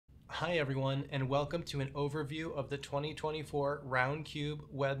Hi everyone, and welcome to an overview of the 2024 Roundcube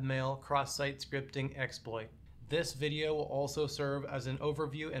Webmail cross-site scripting exploit. This video will also serve as an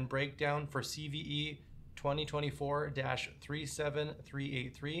overview and breakdown for CVE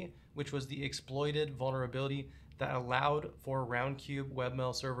 2024-37383, which was the exploited vulnerability that allowed for Roundcube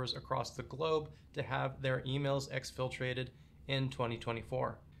webmail servers across the globe to have their emails exfiltrated in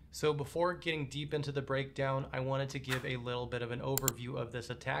 2024. So before getting deep into the breakdown, I wanted to give a little bit of an overview of this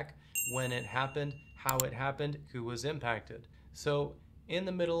attack, when it happened, how it happened, who was impacted. So in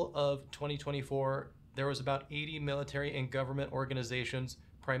the middle of 2024, there was about 80 military and government organizations,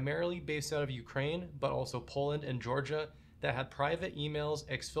 primarily based out of Ukraine, but also Poland and Georgia, that had private emails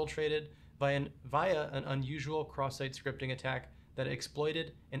exfiltrated via an unusual cross-site scripting attack that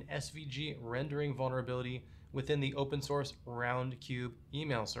exploited an SVG rendering vulnerability within the open source Roundcube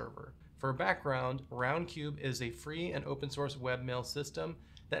email server. For background, Roundcube is a free and open source webmail system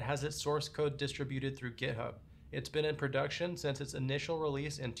that has its source code distributed through GitHub. It's been in production since its initial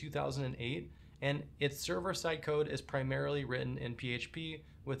release in 2008, and its server-side code is primarily written in PHP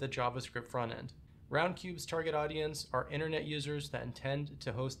with a JavaScript front end. Roundcube's target audience are internet users that intend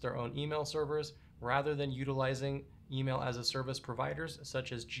to host their own email servers rather than utilizing email as a service providers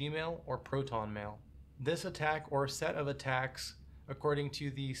such as Gmail or ProtonMail. This attack or set of attacks, according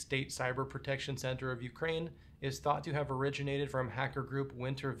to the State Cyber Protection Center of Ukraine, is thought to have originated from hacker group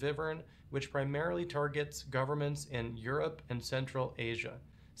Vivern, which primarily targets governments in Europe and Central Asia.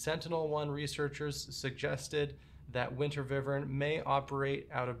 Sentinel-1 researchers suggested that Vivern may operate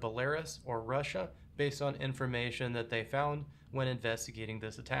out of Belarus or Russia based on information that they found when investigating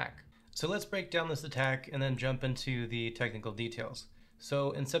this attack. So let's break down this attack and then jump into the technical details.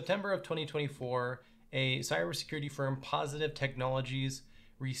 So in September of 2024, a cybersecurity firm, Positive Technologies,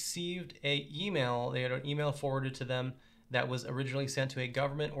 received an email. They had an email forwarded to them that was originally sent to a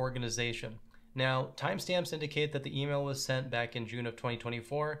government organization. Now, timestamps indicate that the email was sent back in June of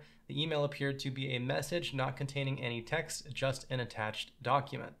 2024. The email appeared to be a message not containing any text, just an attached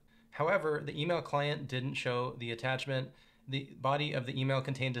document. However, the email client didn't show the attachment. The body of the email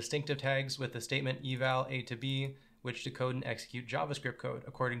contained distinctive tags with the statement eval A to B, which decode and execute JavaScript code,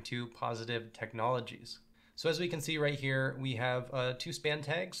 according to Positive Technologies. So as we can see right here, we have two span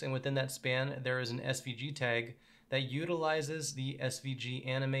tags, and within that span, there is an SVG tag that utilizes the SVG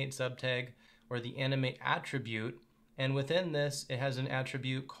animate subtag or the animate attribute. And within this, it has an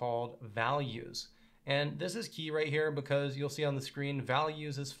attribute called values. And this is key right here because you'll see on the screen,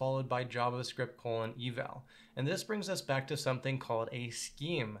 values is followed by JavaScript :eval. And this brings us back to something called a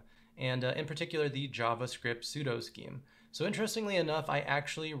scheme, and in particular, the JavaScript pseudo scheme. So interestingly enough, I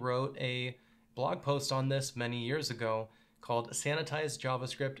actually wrote a blog post on this many years ago called Sanitized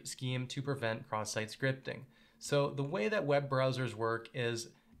JavaScript Scheme to Prevent Cross-Site Scripting. So the way that web browsers work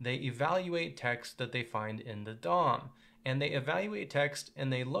is they evaluate text that they find in the DOM. And they evaluate text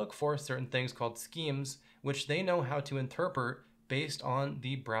and they look for certain things called schemes, which they know how to interpret based on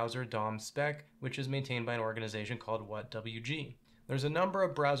the browser DOM spec, which is maintained by an organization called WhatWG. There's a number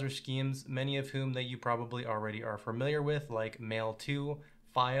of browser schemes, many of whom that you probably already are familiar with, like Mail2,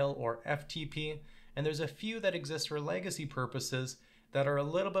 File, or FTP, and there's a few that exist for legacy purposes that are a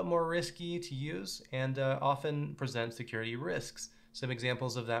little bit more risky to use and often present security risks. Some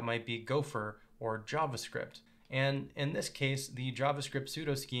examples of that might be Gopher or JavaScript. And in this case, the JavaScript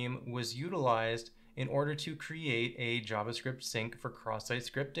pseudo scheme was utilized in order to create a JavaScript sink for cross-site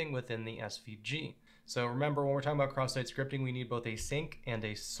scripting within the SVG. So remember, when we're talking about cross-site scripting, we need both a sink and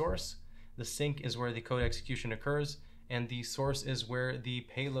a source. The sink is where the code execution occurs, and the source is where the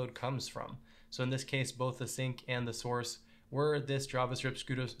payload comes from. So in this case, both the sink and the source were this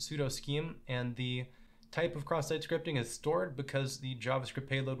JavaScript pseudo scheme, and the type of cross-site scripting is stored because the JavaScript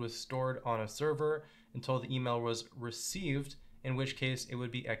payload was stored on a server until the email was received, in which case it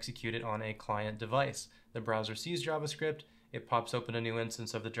would be executed on a client device. The browser sees JavaScript, it pops open a new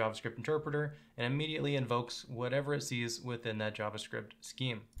instance of the JavaScript interpreter, and immediately invokes whatever it sees within that JavaScript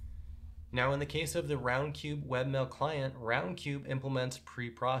scheme. Now, in the case of the Roundcube webmail client, Roundcube implements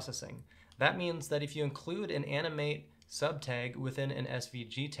pre-processing. That means that if you include an animate subtag within an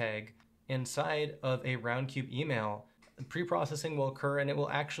SVG tag inside of a Roundcube email, pre-processing will occur and it will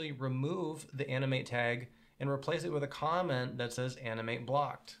actually remove the animate tag and replace it with a comment that says animate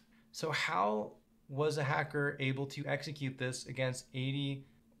blocked. So how was a hacker able to execute this against 80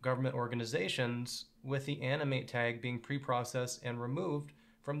 government organizations with the animate tag being pre-processed and removed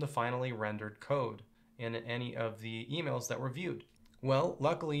from the finally rendered code in any of the emails that were viewed? Well,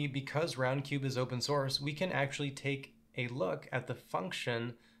 luckily, because Roundcube is open source, we can actually take a look at the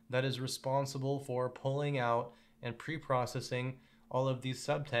function that is responsible for pulling out and pre-processing all of these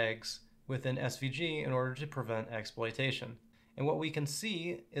subtags within SVG in order to prevent exploitation. And what we can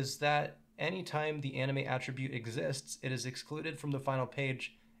see is that anytime the animate attribute exists, it is excluded from the final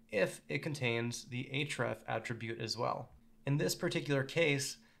page if it contains the href attribute as well. In this particular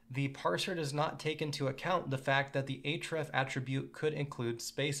case, the parser does not take into account the fact that the href attribute could include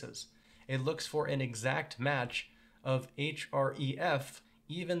spaces. It looks for an exact match of href,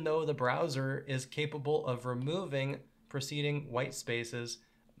 even though the browser is capable of removing preceding white spaces,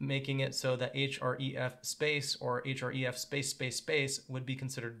 making it so that href space or href space would be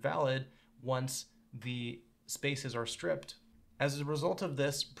considered valid once the spaces are stripped. As a result of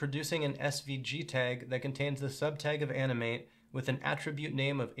this, producing an SVG tag that contains the subtag of animate with an attribute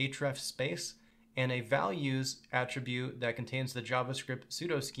name of href space and a values attribute that contains the JavaScript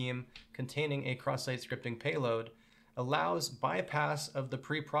pseudo-scheme containing a cross-site scripting payload allows bypass of the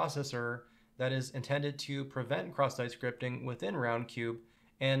preprocessor that is intended to prevent cross-site scripting within Roundcube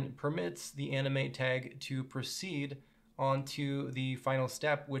and permits the animate tag to proceed onto the final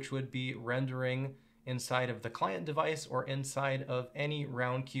step, which would be rendering inside of the client device or inside of any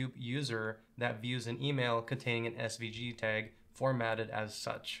Roundcube user that views an email containing an SVG tag formatted as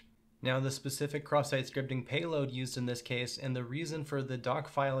such. Now, the specific cross-site scripting payload used in this case and the reason for the doc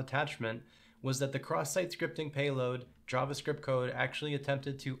file attachment was that the cross-site scripting payload JavaScript code actually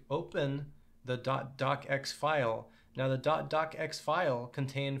attempted to open the .docx file. Now, the .docx file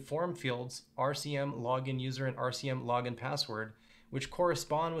contained form fields RCM login user and RCM login password, which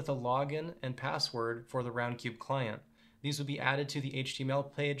correspond with a login and password for the Roundcube client. These would be added to the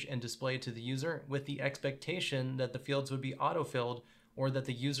HTML page and displayed to the user with the expectation that the fields would be autofilled or that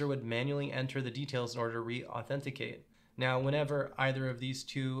the user would manually enter the details in order to re-authenticate. Now, whenever either of these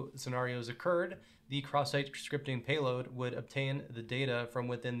two scenarios occurred, the cross-site scripting payload would obtain the data from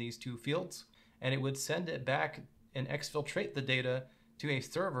within these two fields, and it would send it back and exfiltrate the data to a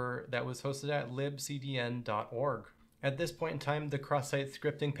server that was hosted at libcdn.org. At this point in time, the cross-site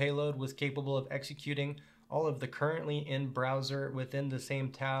scripting payload was capable of executing all of the currently in browser within the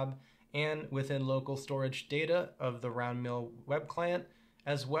same tab and within local storage data of the Roundmail web client,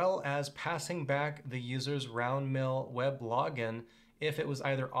 as well as passing back the user's Roundmail web login if it was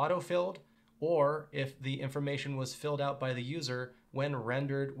either autofilled or if the information was filled out by the user when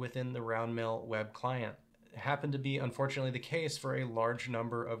rendered within the Roundmail web client. It happened to be, unfortunately, the case for a large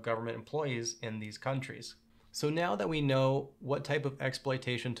number of government employees in these countries. So now that we know what type of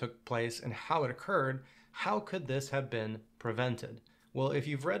exploitation took place and how it occurred, how could this have been prevented? Well, if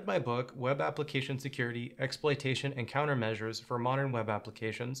you've read my book, Web Application Security, Exploitation, and Countermeasures for Modern Web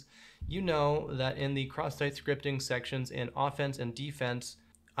Applications, you know that in the cross-site scripting sections in offense and defense,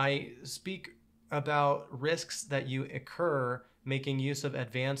 I speak about risks that you incur making use of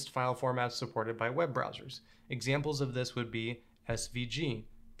advanced file formats supported by web browsers. Examples of this would be SVG,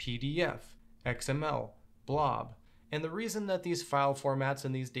 PDF, XML, blob. And the reason that these file formats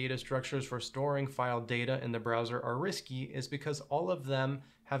and these data structures for storing file data in the browser are risky is because all of them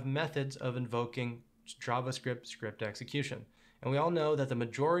have methods of invoking JavaScript script execution. And we all know that the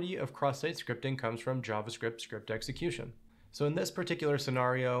majority of cross-site scripting comes from JavaScript script execution. So in this particular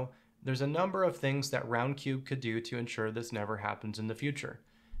scenario, there's a number of things that Roundcube could do to ensure this never happens in the future.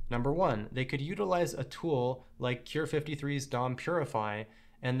 Number one, they could utilize a tool like Cure53's DOM Purify,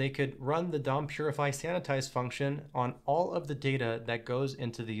 and they could run the DOM Purify Sanitize function on all of the data that goes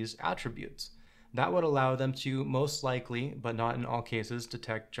into these attributes. That would allow them to most likely, but not in all cases,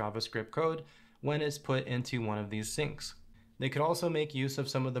 detect JavaScript code when it's put into one of these sinks. They could also make use of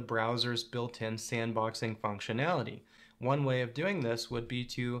some of the browser's built-in sandboxing functionality. One way of doing this would be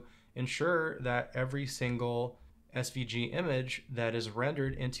to ensure that every single SVG image that is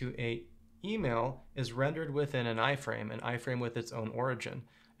rendered into a email is rendered within an iframe with its own origin.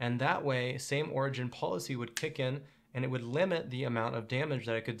 And that way, same origin policy would kick in and it would limit the amount of damage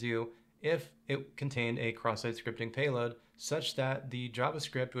that it could do if it contained a cross-site scripting payload, such that the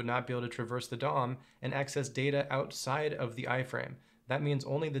JavaScript would not be able to traverse the DOM and access data outside of the iframe. That means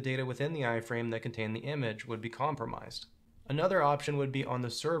only the data within the iframe that contained the image would be compromised. Another option would be on the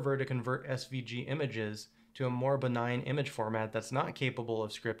server to convert SVG images to a more benign image format that's not capable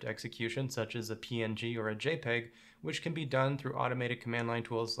of script execution, such as a PNG or a JPEG, which can be done through automated command line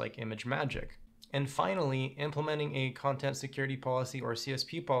tools like ImageMagick. And finally, implementing a content security policy or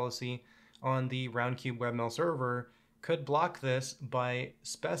CSP policy on the Roundcube Webmail server could block this by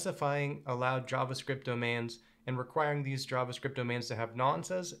specifying allowed JavaScript domains and requiring these JavaScript domains to have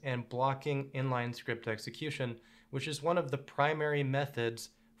nonces and blocking inline script execution, which is one of the primary methods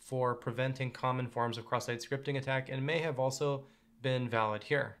for preventing common forms of cross-site scripting attack and may have also been valid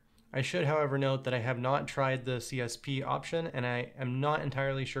here. I should, however, note that I have not tried the CSP option, and I am not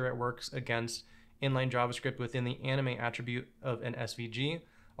entirely sure it works against inline JavaScript within the anime attribute of an SVG,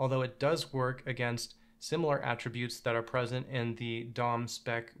 although it does work against similar attributes that are present in the DOM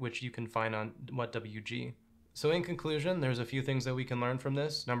spec, which you can find on WhatWG. So in conclusion, there's a few things that we can learn from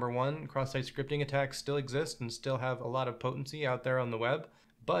this. Number one, cross-site scripting attacks still exist and still have a lot of potency out there on the web,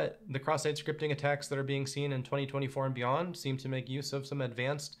 but the cross-site scripting attacks that are being seen in 2024 and beyond seem to make use of some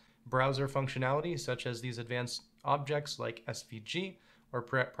advanced browser functionality, such as these advanced objects like SVG, or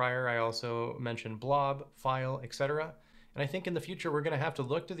prior I also mentioned blob, file, etc. And I think in the future we're going to have to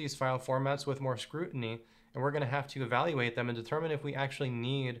look to these file formats with more scrutiny, and we're going to have to evaluate them and determine if we actually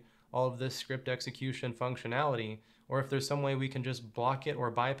need all of this script execution functionality, or if there's some way we can just block it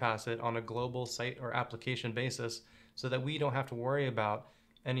or bypass it on a global site or application basis so that we don't have to worry about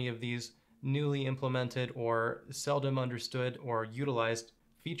any of these newly implemented or seldom understood or utilized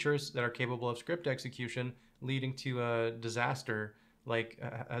features that are capable of script execution leading to a disaster like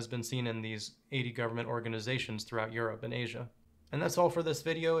has been seen in these 80 government organizations throughout Europe and Asia. And that's all for this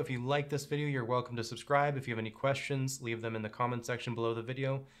video. If you like this video, you're welcome to subscribe. If you have any questions, leave them in the comment section below the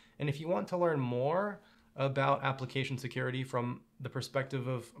video. And if you want to learn more about application security from the perspective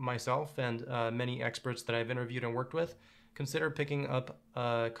of myself and many experts that I've interviewed and worked with, consider picking up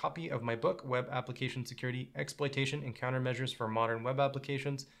a copy of my book, Web Application Security, Exploitation and Countermeasures for Modern Web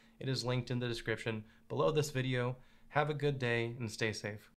Applications. It is linked in the description below this video. Have a good day and stay safe.